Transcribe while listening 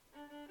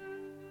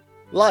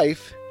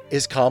Life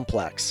is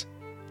complex.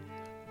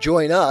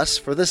 Join us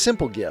for the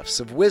simple gifts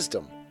of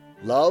wisdom,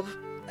 love,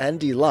 and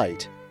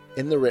delight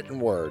in the written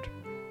word.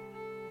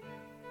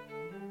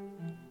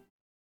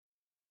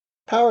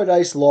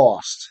 Paradise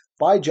Lost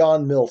by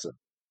John Milton,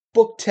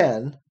 Book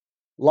 10,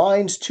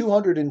 lines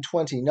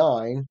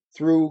 229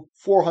 through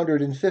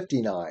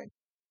 459.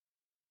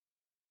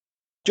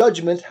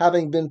 Judgment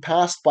having been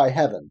passed by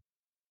heaven,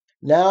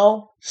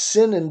 now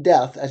sin and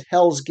death at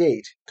hell's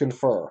gate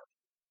confer.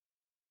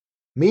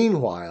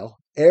 Meanwhile,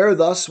 ere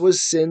thus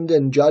was sinned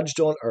and judged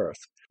on earth,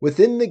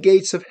 within the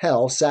gates of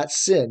hell sat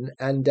sin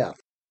and death,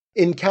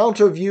 in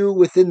counter view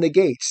within the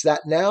gates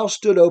that now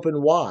stood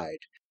open wide,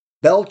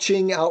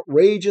 belching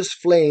outrageous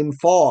flame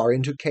far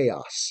into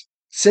chaos,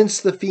 since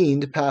the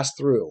fiend passed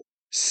through,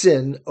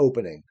 sin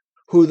opening,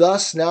 who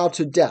thus now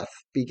to death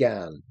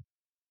began.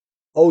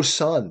 O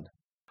Son,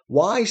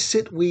 why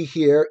sit we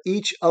here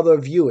each other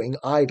viewing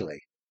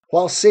idly,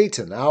 while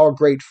Satan, our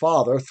great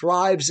father,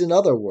 thrives in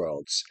other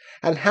worlds,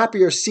 and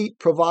happier seat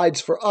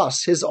provides for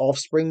us his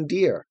offspring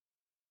dear?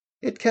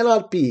 It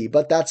cannot be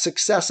but that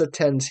success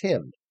attends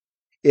him,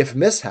 if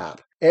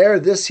mishap, ere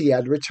this he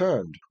had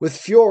returned, with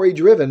fury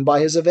driven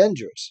by his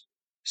avengers,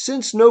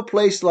 since no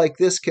place like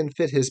this can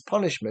fit his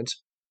punishment,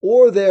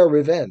 or their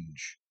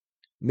revenge.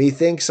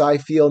 Methinks I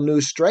feel new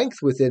strength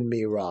within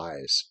me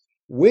rise,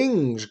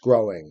 wings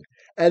growing,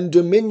 and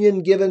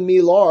dominion given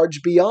me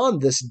large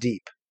beyond this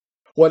deep.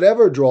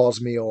 Whatever draws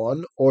me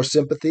on, or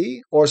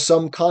sympathy, or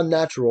some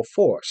connatural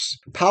force,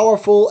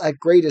 powerful at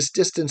greatest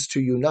distance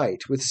to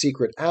unite with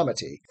secret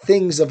amity,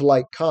 things of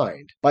like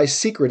kind, by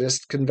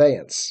secretest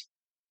conveyance.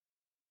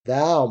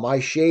 Thou, my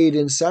shade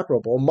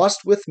inseparable, must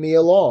with me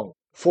along,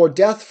 for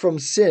death from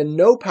sin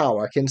no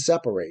power can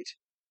separate.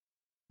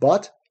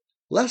 But,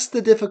 lest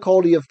the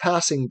difficulty of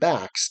passing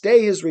back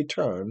stay his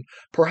return,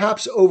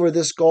 perhaps over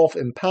this gulf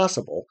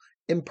impassable,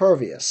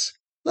 impervious,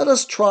 let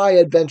us try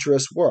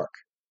adventurous work,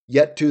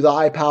 yet to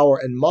thy power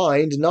and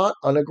mind not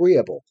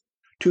unagreeable,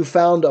 to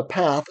found a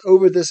path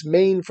over this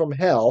main from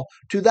hell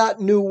to that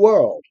new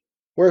world,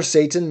 where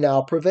Satan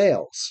now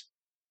prevails,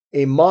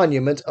 a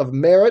monument of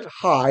merit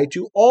high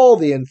to all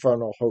the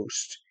infernal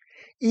host,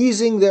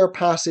 easing their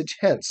passage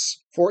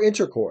hence for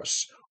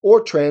intercourse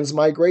or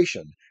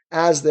transmigration,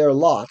 as their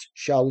lot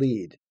shall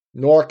lead.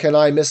 Nor can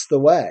I miss the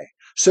way,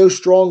 so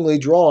strongly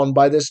drawn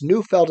by this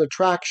new-felt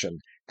attraction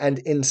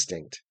and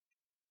instinct.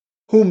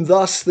 Whom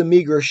thus the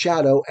meagre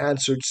shadow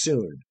answered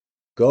soon,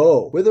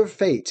 Go, whither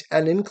fate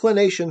and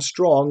inclination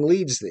strong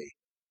leads thee.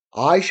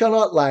 I shall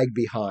not lag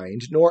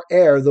behind, nor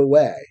err the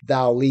way,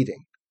 thou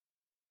leading.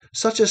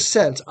 Such a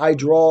scent I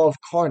draw of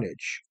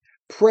carnage,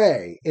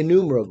 prey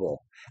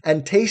innumerable,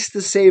 and taste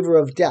the savour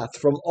of death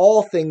from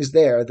all things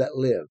there that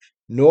live.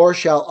 Nor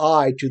shall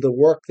I to the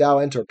work thou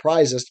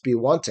enterprisest be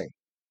wanting,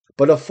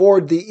 but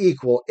afford thee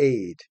equal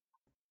aid.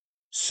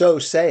 So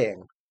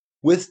saying,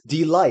 with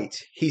delight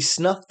he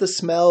snuffed the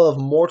smell of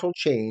mortal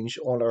change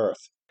on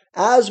earth,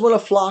 as when a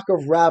flock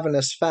of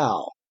ravenous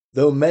fowl,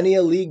 though many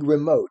a league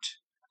remote,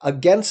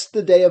 against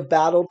the day of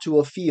battle to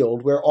a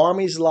field where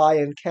armies lie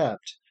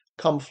encamped,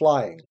 come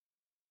flying,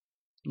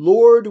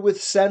 lured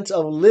with scent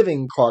of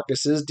living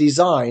carcasses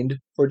designed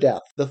for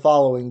death the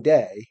following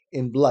day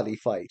in bloody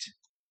fight.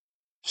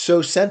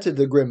 So scented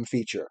the grim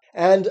feature,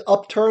 and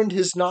upturned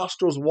his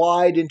nostrils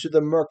wide into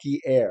the murky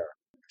air,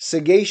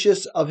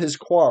 sagacious of his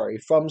quarry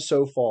from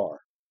so far.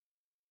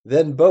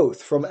 Then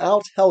both from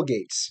out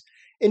hell-gates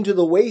into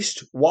the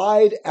waste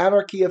wide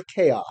anarchy of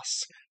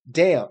chaos,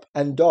 damp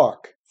and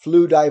dark,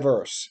 flew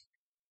diverse,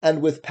 and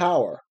with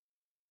power,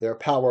 their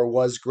power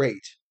was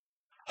great,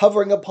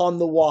 hovering upon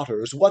the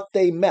waters, what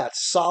they met,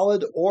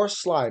 solid or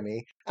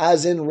slimy,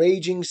 as in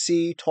raging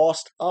sea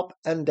tossed up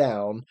and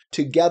down,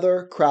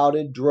 together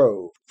crowded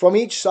drove, from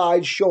each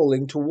side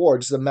shoaling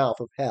towards the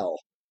mouth of hell.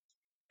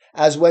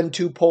 As when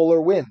two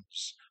polar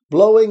winds,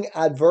 blowing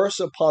adverse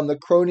upon the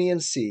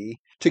Cronian sea,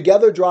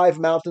 together drive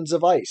mountains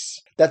of ice,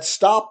 that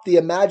stop the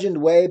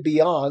imagined way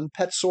beyond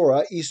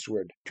Petsora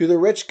eastward, to the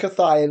rich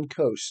Cathayan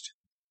coast.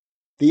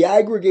 The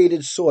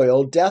aggregated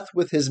soil death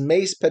with his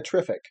mace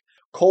petrific,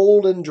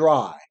 cold and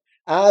dry,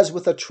 as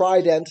with a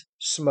trident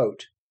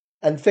smote,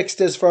 and fixed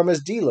as firm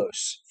as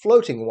Delos,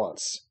 floating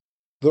once.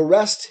 The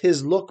rest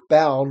his look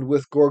bound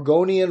with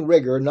Gorgonian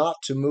rigour not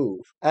to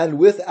move, and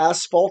with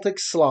asphaltic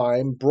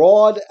slime,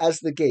 broad as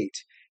the gate,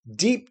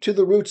 deep to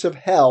the roots of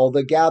hell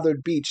the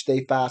gathered beach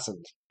they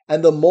fastened,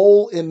 and the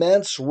mole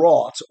immense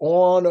wrought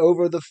on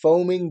over the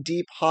foaming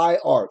deep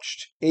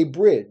high-arched, a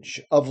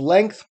bridge of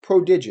length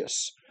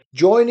prodigious,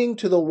 joining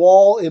to the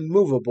wall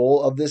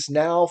immovable of this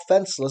now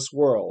fenceless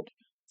world,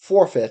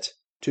 forfeit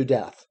to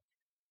death.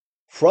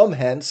 From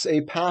hence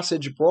a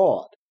passage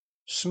broad,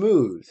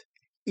 smooth,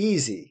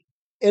 easy,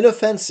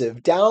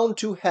 inoffensive, down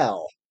to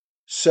hell.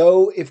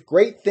 So, if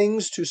great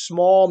things to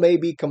small may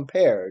be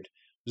compared,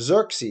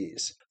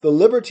 Xerxes, the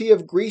liberty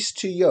of Greece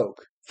to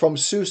yoke, from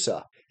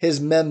Susa, his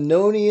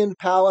Memnonian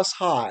palace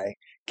high,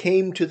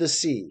 came to the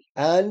sea,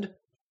 and,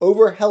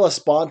 over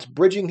Hellespont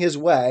bridging his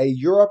way,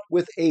 Europe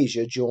with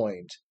Asia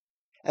joined.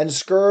 and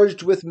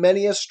scourged with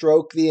many a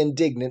stroke the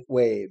indignant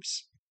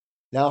waves.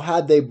 Now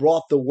had they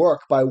brought the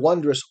work by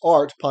wondrous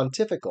art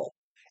pontifical,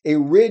 a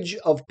ridge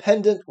of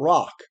pendant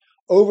rock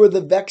over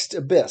the vexed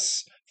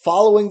abyss,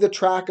 following the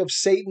track of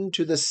Satan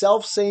to the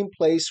self-same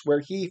place where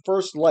he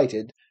first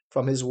lighted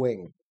from his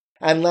wing,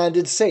 and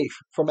landed safe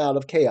from out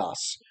of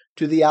chaos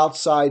to the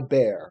outside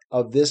bare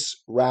of this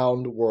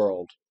round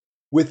world.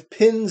 With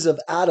pins of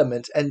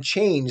adamant and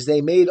chains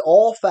they made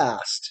all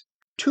fast,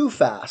 too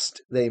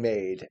fast they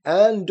made,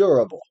 and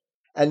durable.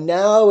 And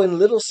now in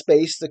little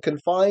space the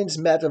confines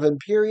met of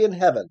empyrean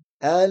heaven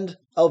and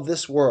of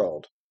this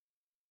world.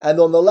 And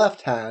on the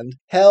left hand,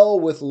 hell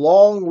with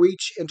long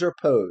reach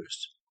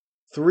interposed.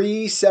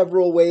 3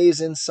 several ways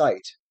in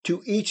sight,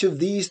 to each of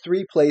these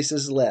 3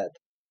 places led.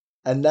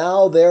 And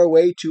now their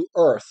way to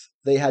earth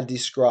they had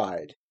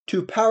descried,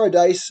 to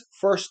paradise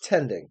first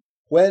tending,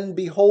 when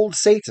behold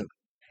Satan,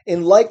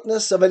 in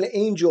likeness of an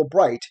angel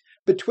bright,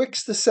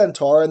 betwixt the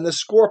centaur and the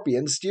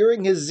scorpion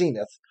steering his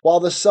zenith, while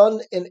the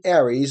sun in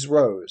Aries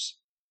rose.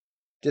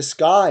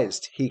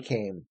 Disguised he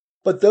came,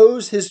 but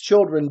those his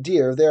children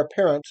dear their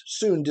parent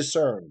soon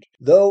discerned,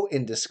 though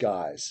in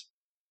disguise.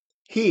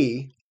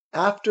 He,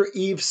 after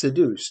Eve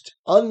seduced,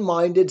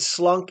 unminded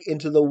slunk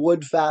into the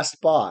wood fast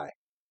by,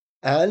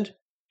 and,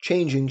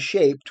 changing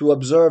shape to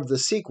observe the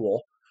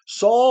sequel,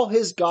 saw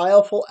his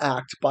guileful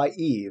act by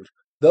Eve,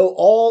 though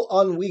all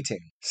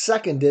unweeting,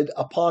 seconded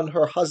upon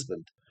her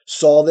husband,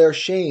 saw their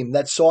shame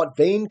that sought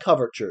vain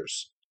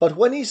covertures. But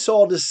when he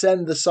saw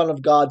descend the Son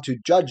of God to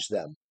judge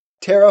them,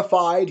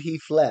 terrified he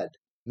fled,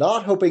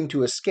 not hoping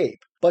to escape,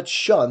 but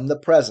shun the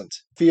present,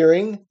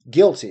 fearing,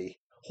 guilty,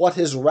 what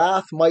his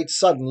wrath might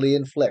suddenly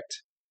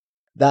inflict.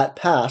 That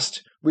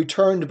past,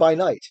 returned by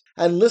night,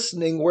 and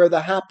listening where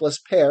the hapless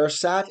pair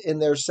sat in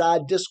their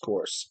sad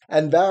discourse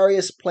and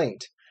various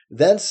plaint,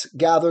 thence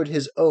gathered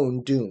his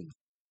own doom,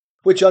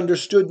 which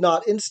understood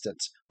not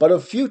instant, but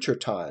of future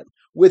time,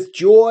 with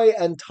joy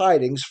and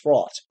tidings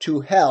fraught.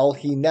 To hell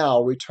he now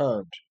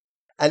returned,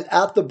 and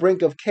at the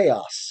brink of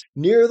chaos,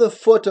 near the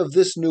foot of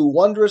this new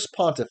wondrous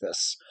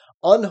pontifice,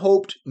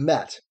 unhoped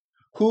met,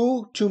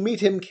 who to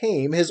meet him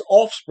came, his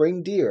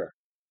offspring dear.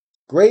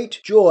 Great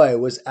joy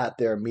was at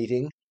their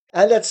meeting,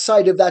 and at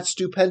sight of that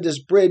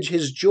stupendous bridge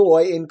his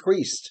joy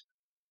increased.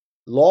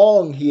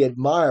 Long he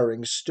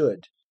admiring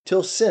stood,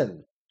 till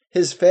Sin,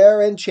 his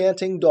fair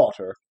enchanting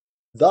daughter,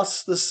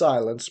 thus the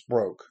silence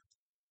broke.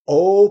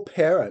 O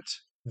parent,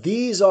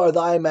 these are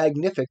thy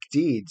magnific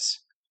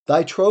deeds,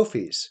 thy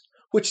trophies,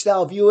 which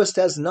thou viewest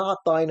as not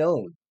thine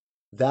own.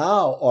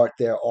 Thou art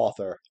their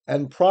author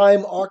and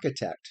prime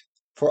architect,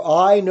 for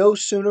I no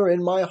sooner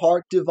in my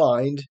heart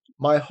divined,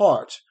 my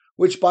heart,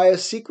 which by a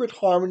secret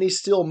harmony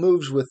still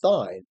moves with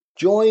thine,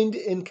 joined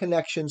in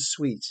connection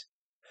sweet,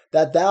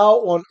 that thou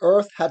on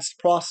earth hadst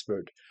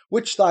prospered,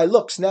 which thy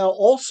looks now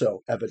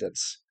also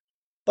evidence.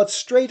 But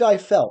straight I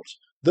felt,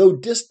 though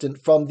distant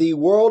from thee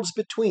worlds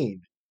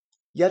between,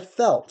 yet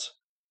felt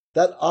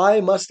that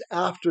I must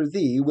after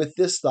thee with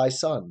this thy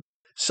son.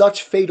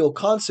 Such fatal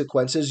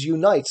consequences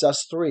unites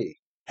us 3.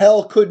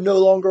 Hell could no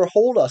longer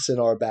hold us in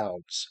our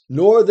bounds,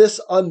 nor this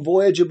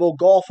unvoyageable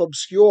gulf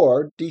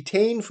obscure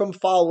detain from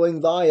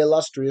following thy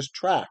illustrious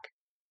track.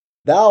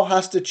 Thou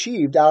hast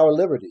achieved our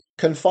liberty,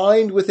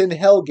 confined within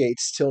hell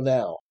gates till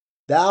now.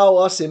 Thou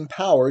us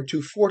empowered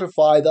to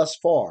fortify thus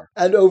far,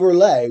 and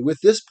overlay with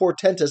this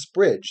portentous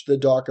bridge the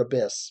dark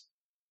abyss.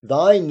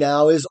 Thine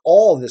now is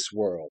all this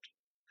world.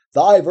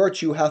 Thy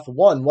virtue hath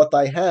won what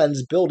thy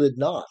hands builded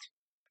not.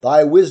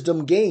 Thy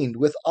wisdom gained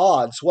with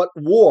odds what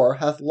war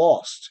hath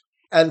lost,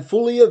 and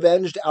fully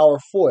avenged our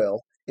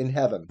foil in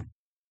heaven.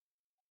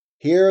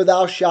 Here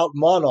thou shalt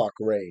monarch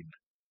reign.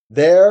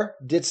 There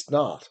didst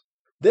not.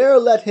 There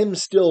let him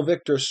still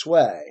victor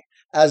sway,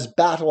 as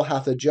battle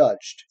hath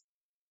adjudged.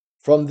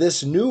 From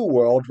this new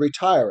world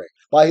retiring,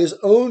 by his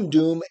own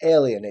doom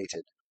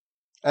alienated,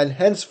 and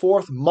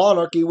henceforth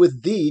monarchy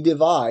with thee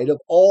divide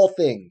of all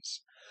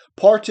things,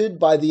 parted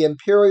by the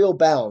imperial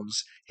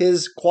bounds,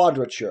 his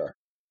quadrature,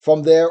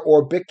 from their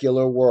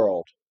orbicular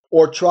world,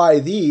 or try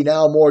thee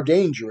now more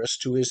dangerous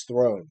to his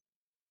throne.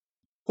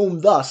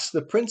 Whom thus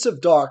the Prince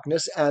of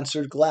Darkness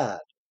answered glad,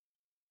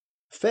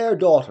 Fair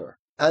daughter,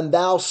 and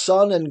thou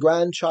son and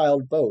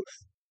grandchild both,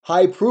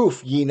 high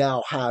proof ye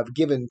now have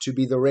given to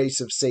be the race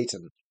of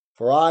Satan,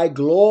 for I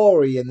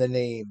glory in the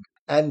name,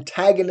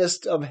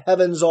 antagonist of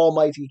heaven's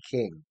almighty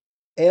King,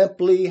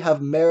 amply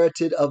have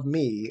merited of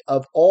me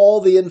of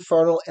all the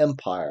infernal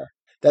empire,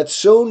 that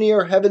so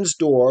near heaven's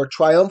door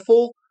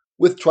triumphal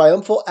with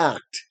triumphal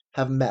act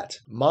have met,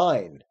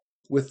 mine,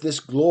 with this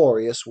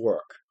glorious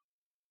work,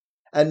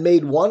 and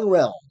made one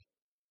realm,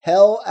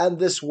 hell and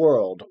this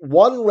world,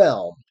 one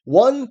realm,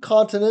 one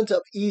continent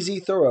of easy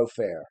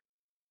thoroughfare.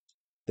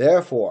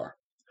 Therefore,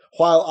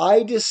 while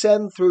I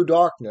descend through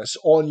darkness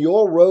on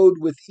your road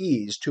with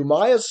ease to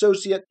my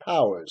associate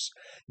powers,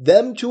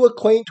 them to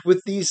acquaint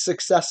with these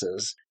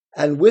successes,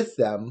 and with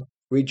them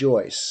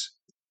rejoice.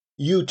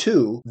 You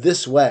too,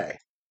 this way,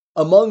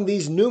 among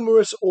these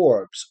numerous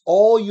orbs,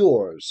 all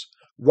yours,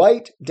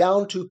 right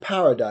down to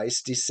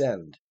paradise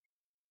descend.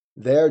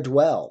 there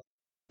dwell,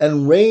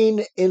 and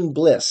reign in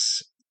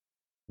bliss.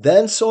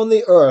 Thence on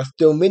the earth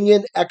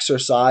dominion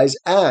exercise,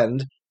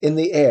 and in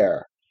the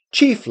air,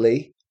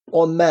 chiefly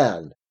on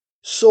man,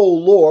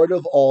 sole lord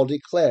of all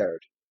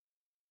declared.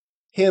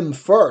 Him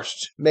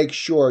first make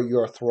sure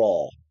your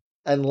thrall,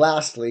 and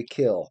lastly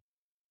kill.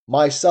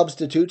 My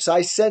substitutes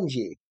I send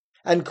ye,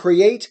 and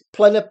create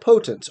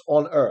plenipotent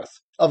on earth,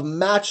 of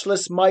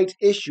matchless might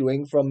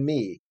issuing from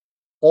me.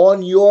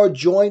 On your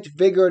joint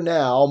vigor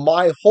now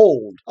my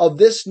hold of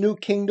this new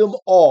kingdom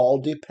all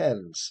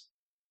depends.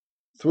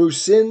 Through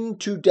sin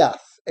to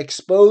death,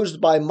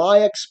 exposed by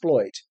my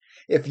exploit,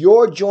 if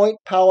your joint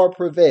power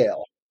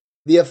prevail,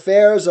 the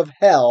affairs of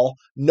hell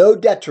no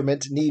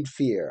detriment need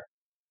fear.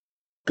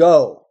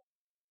 Go,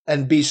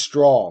 and be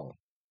strong.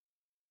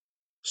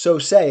 So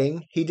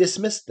saying, he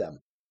dismissed them.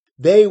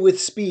 They with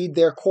speed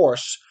their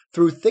course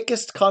through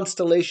thickest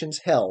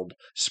constellations held,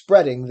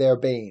 spreading their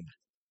bane.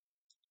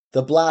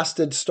 The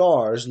blasted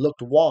stars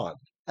looked wan,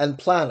 and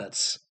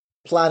planets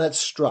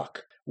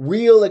struck.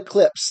 Real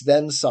eclipse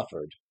then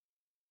suffered.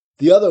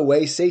 The other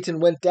way Satan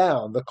went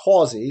down, the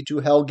causey to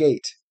hell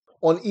gate.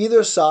 On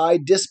either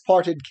side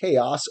disparted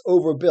chaos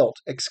overbuilt,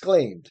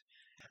 exclaimed,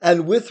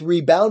 and with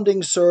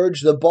rebounding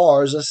surge the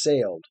bars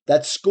assailed,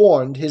 that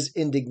scorned his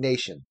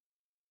indignation.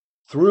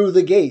 Through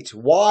the gate,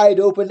 wide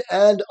open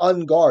and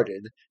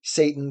unguarded,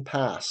 Satan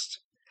passed,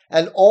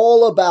 and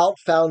all about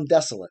found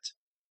desolate.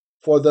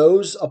 For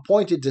those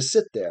appointed to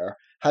sit there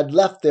had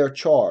left their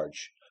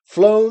charge,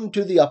 flown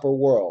to the upper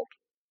world.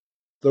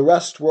 The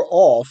rest were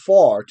all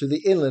far to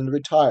the inland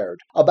retired,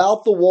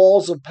 about the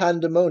walls of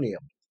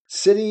Pandemonium,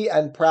 city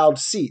and proud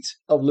seat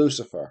of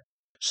Lucifer,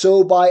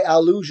 so by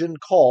allusion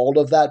called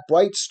of that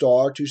bright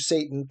star to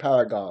Satan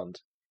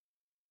paragoned.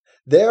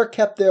 There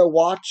kept their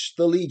watch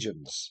the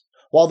legions,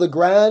 while the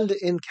grand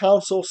in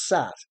council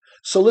sat,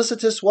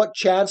 solicitous what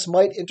chance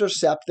might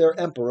intercept their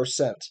emperor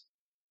sent.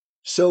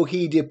 So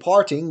he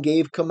departing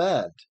gave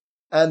command,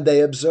 and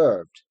they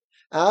observed,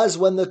 as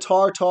when the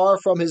Tartar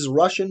from his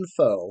Russian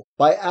foe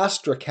by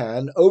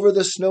Astrakhan over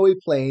the snowy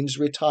plains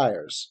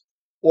retires,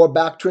 or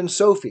Bactrin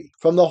Sophie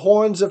from the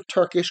horns of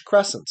Turkish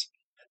Crescent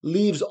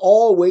leaves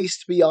all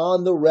waste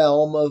beyond the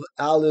realm of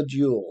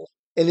Alidul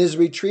in his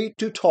retreat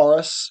to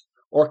Taurus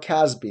or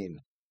Casbin.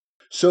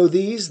 So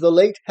these, the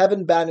late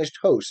heaven-banished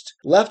host,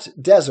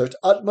 left desert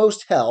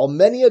utmost hell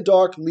many a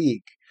dark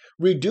league,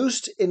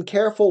 reduced in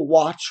careful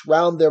watch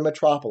round their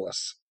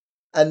metropolis,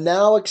 and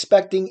now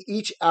expecting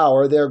each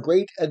hour their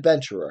great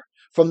adventurer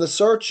from the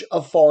search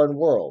of foreign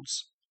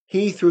worlds.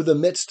 He through the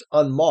midst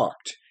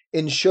unmarked,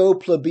 in show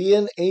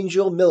plebeian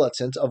angel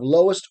militant of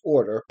lowest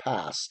order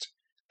passed,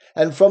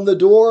 and from the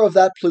door of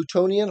that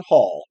Plutonian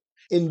hall,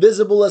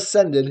 invisible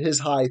ascended his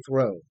high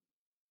throne,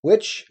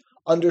 which,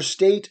 under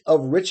state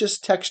of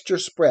richest texture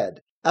spread,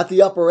 at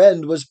the upper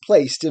end was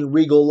placed in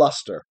regal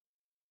lustre.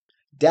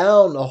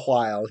 Down a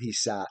while he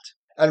sat,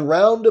 and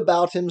round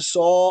about him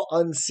saw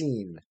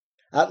unseen.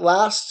 At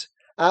last,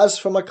 as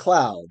from a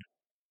cloud,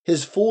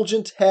 his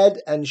fulgent head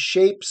and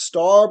shape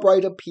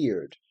star-bright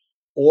appeared,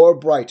 or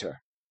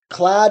brighter,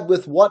 clad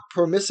with what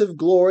permissive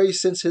glory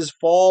since his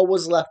fall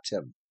was left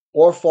him,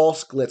 or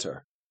false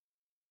glitter.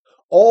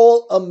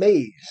 All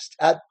amazed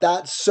at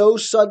that so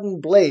sudden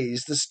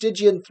blaze, the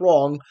Stygian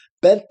throng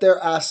bent their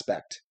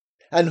aspect,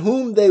 and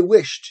whom they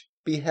wished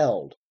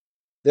beheld.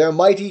 Their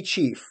mighty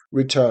chief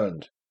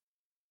returned.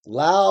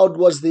 Loud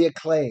was the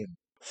acclaim.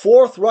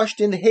 Forth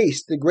rushed in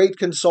haste the great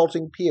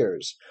consulting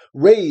peers,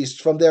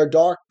 raised from their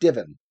dark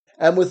divan,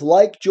 and with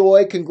like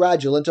joy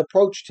congratulant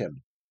approached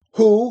him,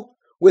 who,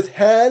 with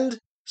hand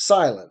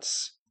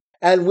silence,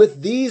 and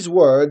with these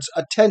words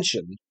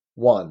attention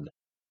won.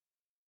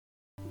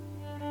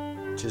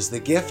 'Tis the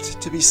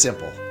gift to be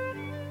simple,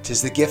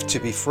 'tis the gift to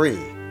be free,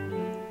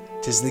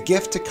 'tis the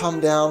gift to come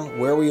down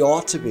where we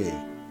ought to be,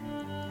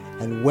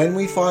 and when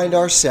we find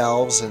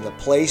ourselves in the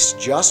place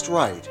just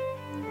right,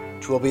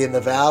 'twill be in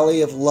the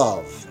valley of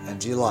love and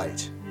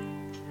delight.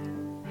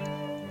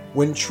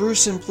 When true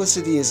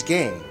simplicity is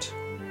gained,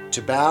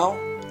 to bow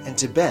and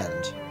to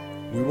bend,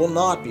 we will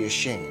not be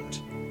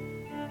ashamed.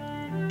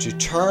 To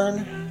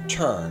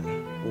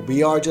turn will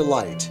be our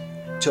delight,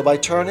 till by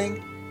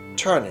turning,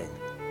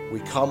 we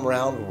come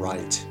round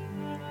right.